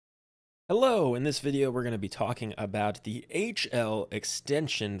Hello, in this video we're going to be talking about the AHL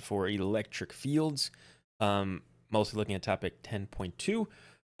extension for electric fields, mostly looking at topic 10.2.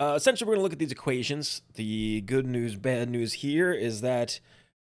 Essentially we're going to look at these equations. The good news, bad news here is that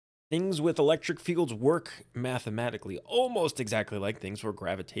things with electric fields work mathematically almost exactly like things for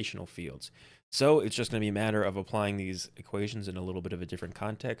gravitational fields. So it's just going to be a matter of applying these equations in a little bit of a different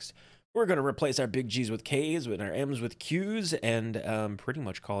context. We're going to replace our big G's with K's, and our M's with Q's, and pretty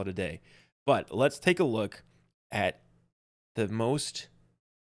much call it a day. But let's take a look at the most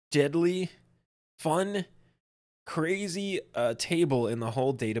deadly, fun, crazy table in the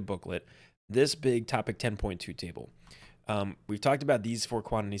whole data booklet, this big topic 10.2 table. We've talked about these four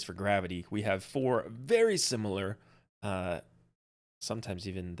quantities for gravity. We have four very similar, sometimes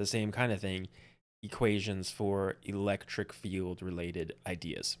even the same kind of thing, equations for electric field related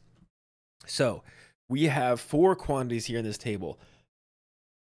ideas. So we have four quantities here in this table.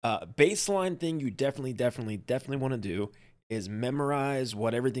 Baseline thing you definitely want to do is memorize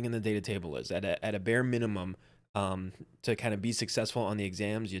what everything in the data table is at a bare minimum. To kind of be successful on the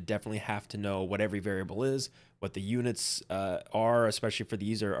exams, you definitely have to know what every variable is, what the units are, especially for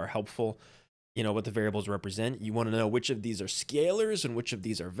these are helpful. You know what the variables represent. You want to know which of these are scalars and which of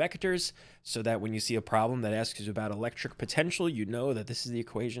these are vectors, so that when you see a problem that asks you about electric potential, you know that this is the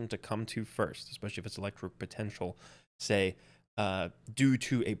equation to come to first, especially if it's electric potential, say, due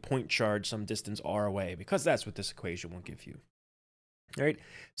to a point charge some distance r away, because that's what this equation will give you. All right,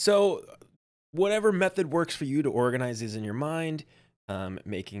 so whatever method works for you to organize these in your mind,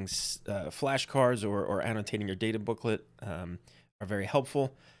 making flashcards or annotating your data booklet are very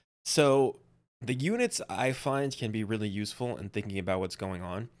helpful. So the units I find can be really useful in thinking about what's going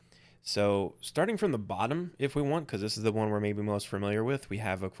on. So starting from the bottom, if we want, because this is the one we're maybe most familiar with, we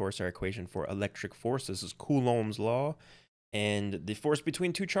have, of course, our equation for electric force. This is Coulomb's law. And the force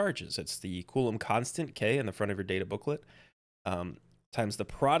between two charges. It's the Coulomb constant, K, in the front of your data booklet, times the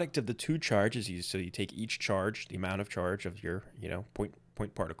product of the two charges. So you take each charge, the amount of charge of your,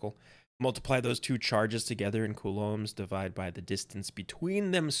 point particle, multiply those two charges together in coulombs, divide by the distance between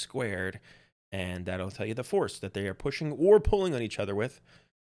them squared, and that'll tell you the force that they are pushing or pulling on each other with.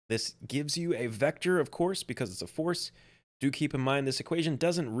 This gives you a vector, of course, because it's a force. Do keep in mind this equation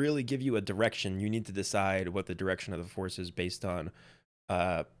doesn't really give you a direction. You need to decide what the direction of the force is based on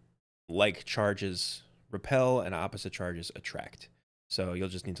like charges repel and opposite charges attract. So you'll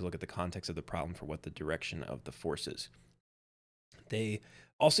just need to look at the context of the problem for what the direction of the force is. They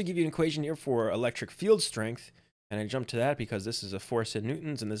also give you an equation here for electric field strength, and I jumped to that because this is a force in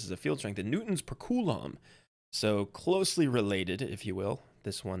newtons and this is a field strength in newtons per coulomb. So closely related, if you will.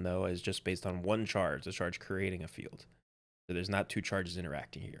 This one, though, is just based on one charge, the charge creating a field. So there's not two charges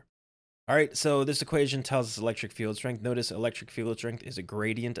interacting here. All right, so this equation tells us electric field strength. Notice electric field strength is a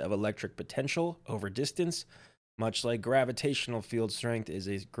gradient of electric potential over distance, much like gravitational field strength is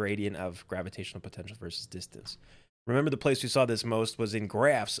a gradient of gravitational potential versus distance. Remember, the place we saw this most was in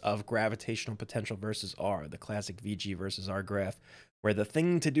graphs of gravitational potential versus r, the classic VG versus r graph, where the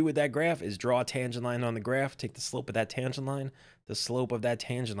thing to do with that graph is draw a tangent line on the graph, take the slope of that tangent line. The slope of that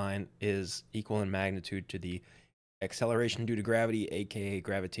tangent line is equal in magnitude to the acceleration due to gravity, aka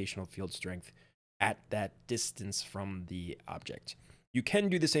gravitational field strength, at that distance from the object. You can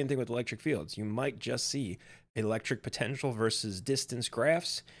do the same thing with electric fields. You might just see electric potential versus distance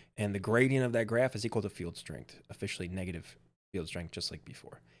graphs, and the gradient of that graph is equal to field strength, officially negative field strength, just like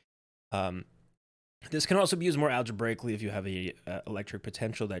before. This can also be used more algebraically if you have a electric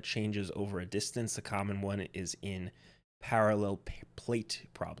potential that changes over a distance. The common one is in parallel plate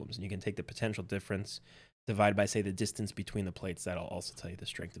problems, and you can take the potential difference, divide by, say, the distance between the plates. That'll also tell you the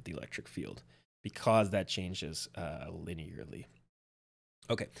strength of the electric field, because that changes linearly.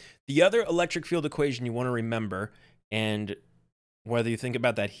 Okay, the other electric field equation you want to remember, and whether you think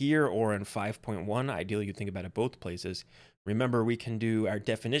about that here or in 5.1, ideally you think about it both places. Remember, we can do our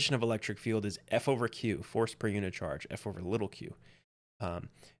definition of electric field is F over Q, force per unit charge, F over little q.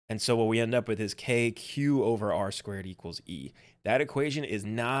 And so what we end up with is KQ over R squared equals E. That equation is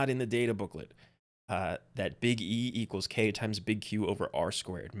not in the data booklet. That big E equals K times big Q over R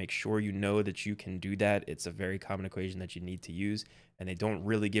squared. Make sure you know that you can do that. It's a very common equation that you need to use, and they don't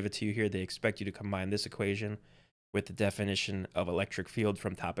really give it to you here. They expect you to combine this equation with the definition of electric field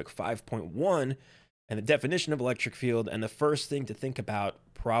from topic 5.1 and the definition of electric field. And the first thing to think about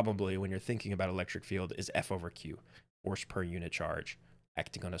probably when you're thinking about electric field is F over Q, force per unit charge,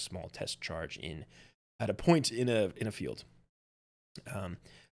 acting on a small test charge at a point in a field.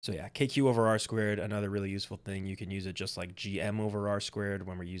 So yeah, KQ over R squared, another really useful thing. You can use it just like GM over R squared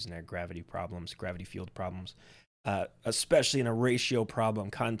when we're using our gravity problems, gravity field problems. especially in a ratio problem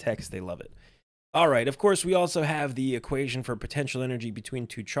context. They love it. All right, of course, we also have the equation for potential energy between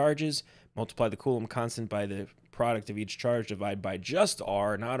two charges. Multiply the Coulomb constant by the product of each charge, divide by just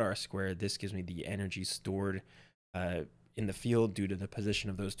R, not R squared. This gives me the energy stored in the field due to the position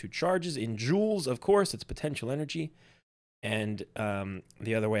of those two charges. In joules, of course, it's potential energy. And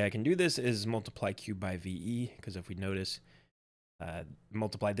the other way I can do this is multiply Q by VE, because if we notice,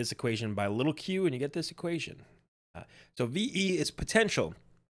 multiply this equation by little q, and you get this equation. So VE is potential.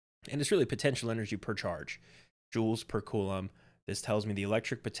 And it's really potential energy per charge, joules per coulomb. This tells me the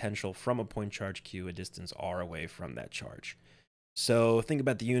electric potential from a point charge Q a distance R away from that charge. So think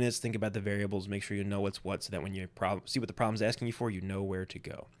about the units, think about the variables, make sure you know what's what so that when you see what the problem's asking you for, you know where to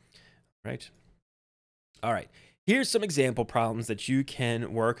go, right? All right, here's some example problems that you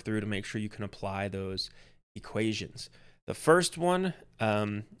can work through to make sure you can apply those equations. The first one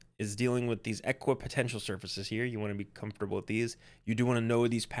is dealing with these equipotential surfaces here. You want to be comfortable with these. You do want to know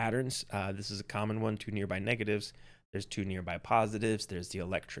these patterns. This is a common one, two nearby negatives. There's two nearby positives. There's the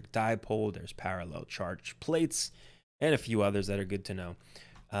electric dipole. There's parallel charge plates, and a few others that are good to know.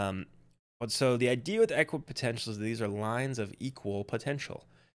 So the idea with equipotentials is these are lines of equal potential.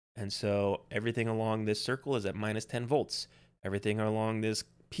 And so everything along this circle is at minus 10 volts. Everything along this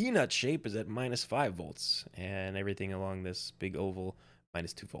peanut shape is at minus 5 volts. And everything along this big oval,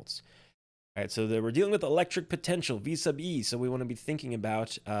 minus 2 volts. All right, so we're dealing with electric potential, V sub E. So we want to be thinking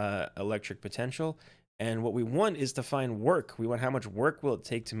about electric potential. And what we want is to find work. We want how much work will it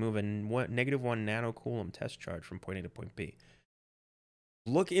take to move a negative 1 nanocoulomb test charge from point A to point B.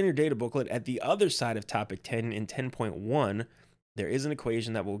 Look in your data booklet at the other side of topic 10 in 10.1. There is an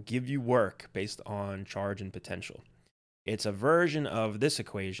equation that will give you work based on charge and potential. It's a version of this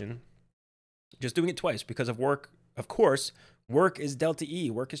equation, just doing it twice because of work. Of course, work is delta E.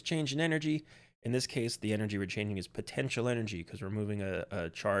 Work is change in energy. In this case, the energy we're changing is potential energy because we're moving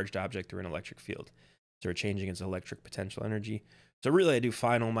a charged object through an electric field. So we're changing its electric potential energy. So really, I do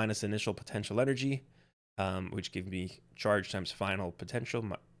final minus initial potential energy, which gives me charge times final potential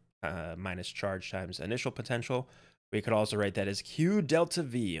minus charge times initial potential. We could also write that as Q delta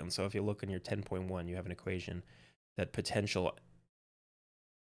V. And so if you look in your 10.1, you have an equation that potential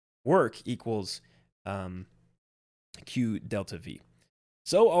work equals Q delta V.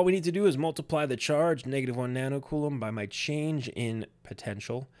 So all we need to do is multiply the charge, negative 1 nanocoulomb, by my change in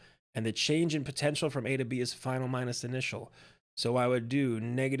potential. And the change in potential from A to B is final minus initial. So I would do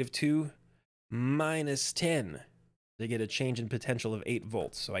negative 2 minus 10 to get a change in potential of 8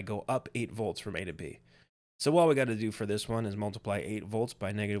 volts. So I go up 8 volts from A to B. So all we got to do for this one is multiply 8 volts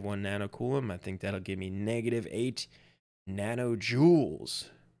by negative 1 nanocoulomb. I think that'll give me negative 8 nanojoules. In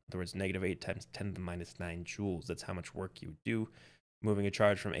other words, negative 8 times 10 to the minus 9 joules. That's how much work you would do moving a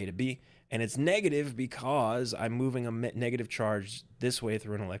charge from A to B. And it's negative because I'm moving a negative charge this way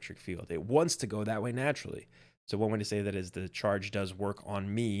through an electric field. It wants to go that way naturally. So one way to say that is the charge does work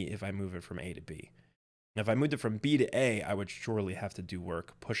on me if I move it from A to B. Now, if I moved it from B to A, I would surely have to do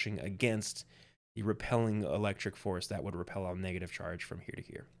work pushing against the repelling electric force that would repel a negative charge from here to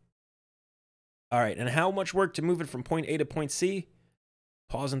here. All right, and how much work to move it from point A to point C?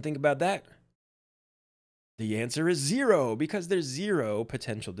 Pause and think about that. The answer is 0 because there's 0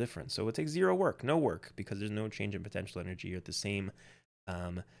 potential difference. So it takes 0 work, no work, because there's no change in potential energy. You're at the same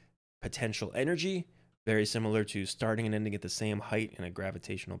potential energy, very similar to starting and ending at the same height in a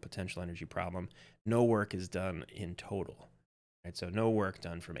gravitational potential energy problem. No work is done in total. Right, so no work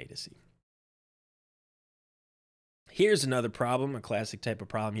done from A to C. Here's another problem, a classic type of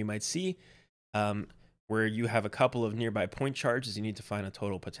problem you might see, where you have a couple of nearby point charges. You need to find a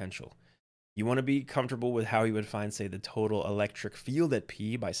total potential. You want to be comfortable with how you would find, say, the total electric field at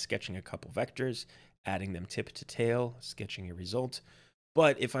P by sketching a couple vectors, adding them tip to tail, sketching a result.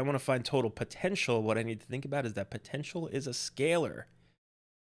 But if I want to find total potential, what I need to think about is that potential is a scalar.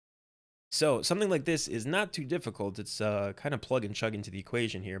 So something like this is not too difficult. It's kind of plug and chug into the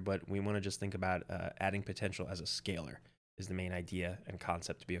equation here, but we want to just think about adding potential as a scalar is the main idea and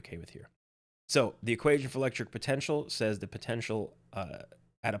concept to be okay with here. So the equation for electric potential says the potential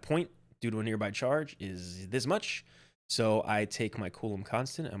at a point due to a nearby charge is this much. So I take my Coulomb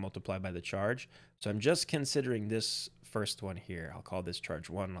constant and multiply by the charge. So I'm just considering this first one here. I'll call this charge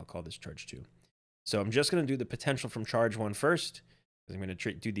 1, and I'll call this charge 2. So I'm just going to do the potential from charge 1 first. I'm going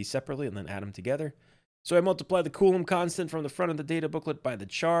to do these separately and then add them together. So I multiply the Coulomb constant from the front of the data booklet by the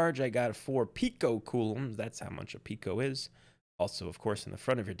charge. I got 4 picocoulombs. That's how much a pico is. Also, of course, in the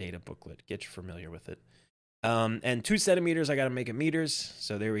front of your data booklet. Get you familiar with it. And 2 centimeters, I got to make it meters.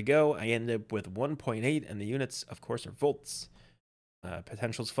 So there we go. I end up with 1.8, and the units, of course, are volts.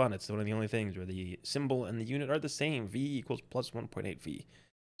 Potential's fun. It's one of the only things where the symbol and the unit are the same. V equals plus 1.8 V.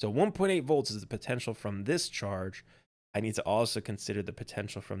 So 1.8 volts is the potential from this charge. I need to also consider the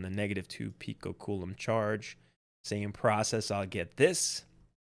potential from the -2 picocoulomb charge. Same process, I'll get this,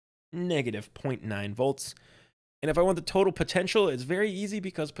 -0.9 volts. And if I want the total potential, it's very easy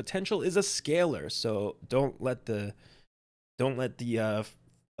because potential is a scalar. So don't let the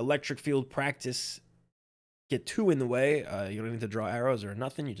electric field practice get too in the way. You don't need to draw arrows or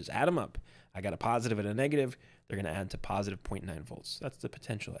nothing. You just add them up. I got a positive and a negative. They're going to add to positive 0.9 volts. That's the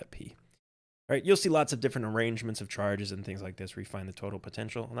potential at P. All right, you'll see lots of different arrangements of charges and things like this where you find the total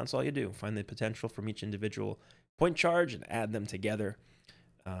potential, and that's all you do. Find the potential from each individual point charge and add them together.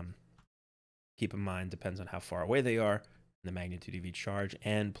 Keep in mind, depends on how far away they are, the magnitude of each charge,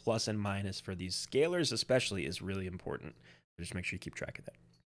 and plus and minus for these scalars especially is really important. So just make sure you keep track of that.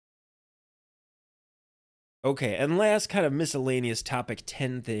 Okay, and last kind of miscellaneous topic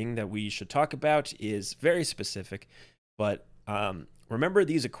 10 thing that we should talk about is very specific, but remember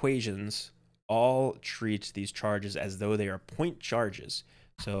these equations all treat these charges as though they are point charges.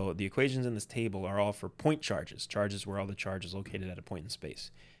 So the equations in this table are all for point charges, charges where all the charge is located at a point in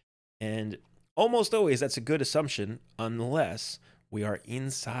space. And almost always that's a good assumption unless we are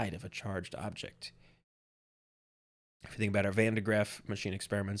inside of a charged object. If you think about our Van de Graaff machine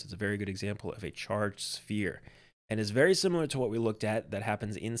experiments, it's a very good example of a charged sphere. And is very similar to what we looked at that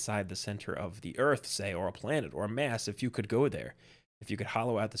happens inside the center of the Earth, say, or a planet or a mass. If you could go there, if you could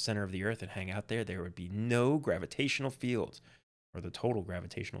hollow out the center of the Earth and hang out there, there would be no gravitational field, or the total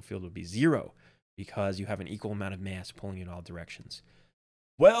gravitational field would be 0 because you have an equal amount of mass pulling in all directions.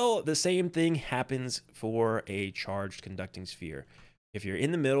 Well, the same thing happens for a charged conducting sphere. If you're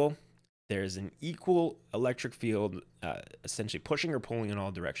in the middle, there's an equal electric field essentially pushing or pulling in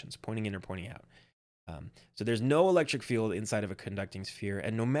all directions, pointing in or pointing out. So there's no electric field inside of a conducting sphere,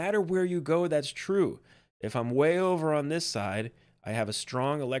 and no matter where you go, that's true. If I'm way over on this side, I have a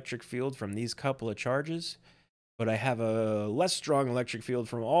strong electric field from these couple of charges, but I have a less strong electric field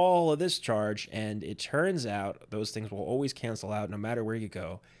from all of this charge, and it turns out those things will always cancel out no matter where you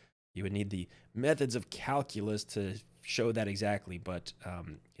go. You would need the methods of calculus to show that exactly, but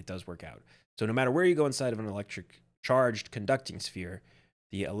it does work out. So no matter where you go inside of an electric charged conducting sphere,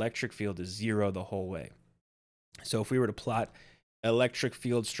 the electric field is 0 the whole way. So if we were to plot electric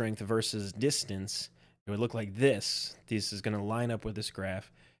field strength versus distance, it would look like this. This is going to line up with this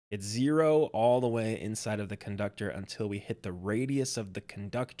graph. It's 0 all the way inside of the conductor until we hit the radius of the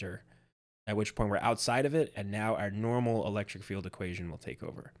conductor, at which point we're outside of it, and now our normal electric field equation will take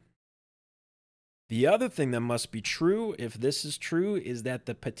over. The other thing that must be true, if this is true, is that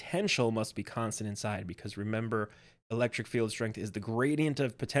the potential must be constant inside, because remember, electric field strength is the gradient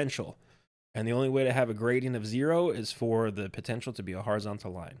of potential. And the only way to have a gradient of 0 is for the potential to be a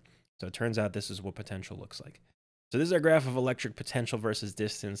horizontal line. So it turns out this is what potential looks like. So this is our graph of electric potential versus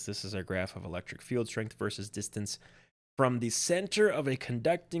distance. This is our graph of electric field strength versus distance from the center of a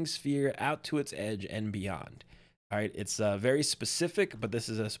conducting sphere out to its edge and beyond. All right, it's very specific, but this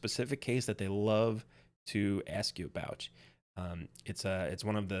is a specific case that they love to ask you about. It's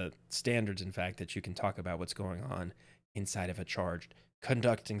one of the standards, in fact, that you can talk about what's going on inside of a charged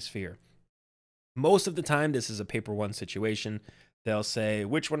conducting sphere. Most of the time, this is a paper 1 situation. They'll say,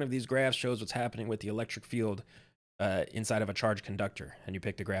 which one of these graphs shows what's happening with the electric field inside of a charged conductor? And you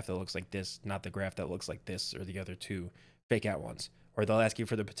pick the graph that looks like this, not the graph that looks like this or the other two fake out ones. Or they'll ask you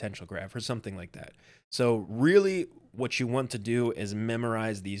for the potential graph or something like that. So really what you want to do is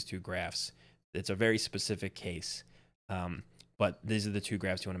memorize these two graphs. It's a very specific case, but these are the two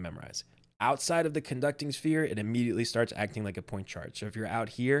graphs you want to memorize. Outside of the conducting sphere, it immediately starts acting like a point charge. So if you're out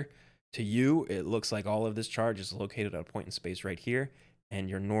here, to you, it looks like all of this charge is located at a point in space right here, and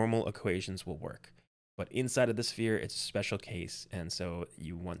your normal equations will work. But inside of the sphere, it's a special case, and so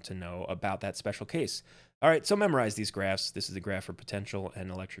you want to know about that special case. All right, so memorize these graphs. This is the graph for potential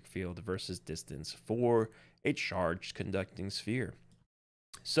and electric field versus distance for a charged conducting sphere.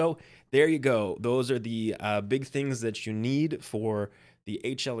 So there you go. Those are the big things that you need for the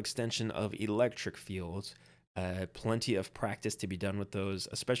HL extension of electric fields. Plenty of practice to be done with those,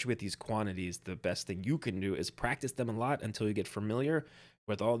 especially with these quantities. The best thing you can do is practice them a lot until you get familiar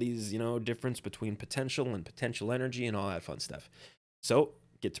with all these, difference between potential and potential energy and all that fun stuff. So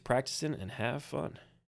get to practicing and have fun.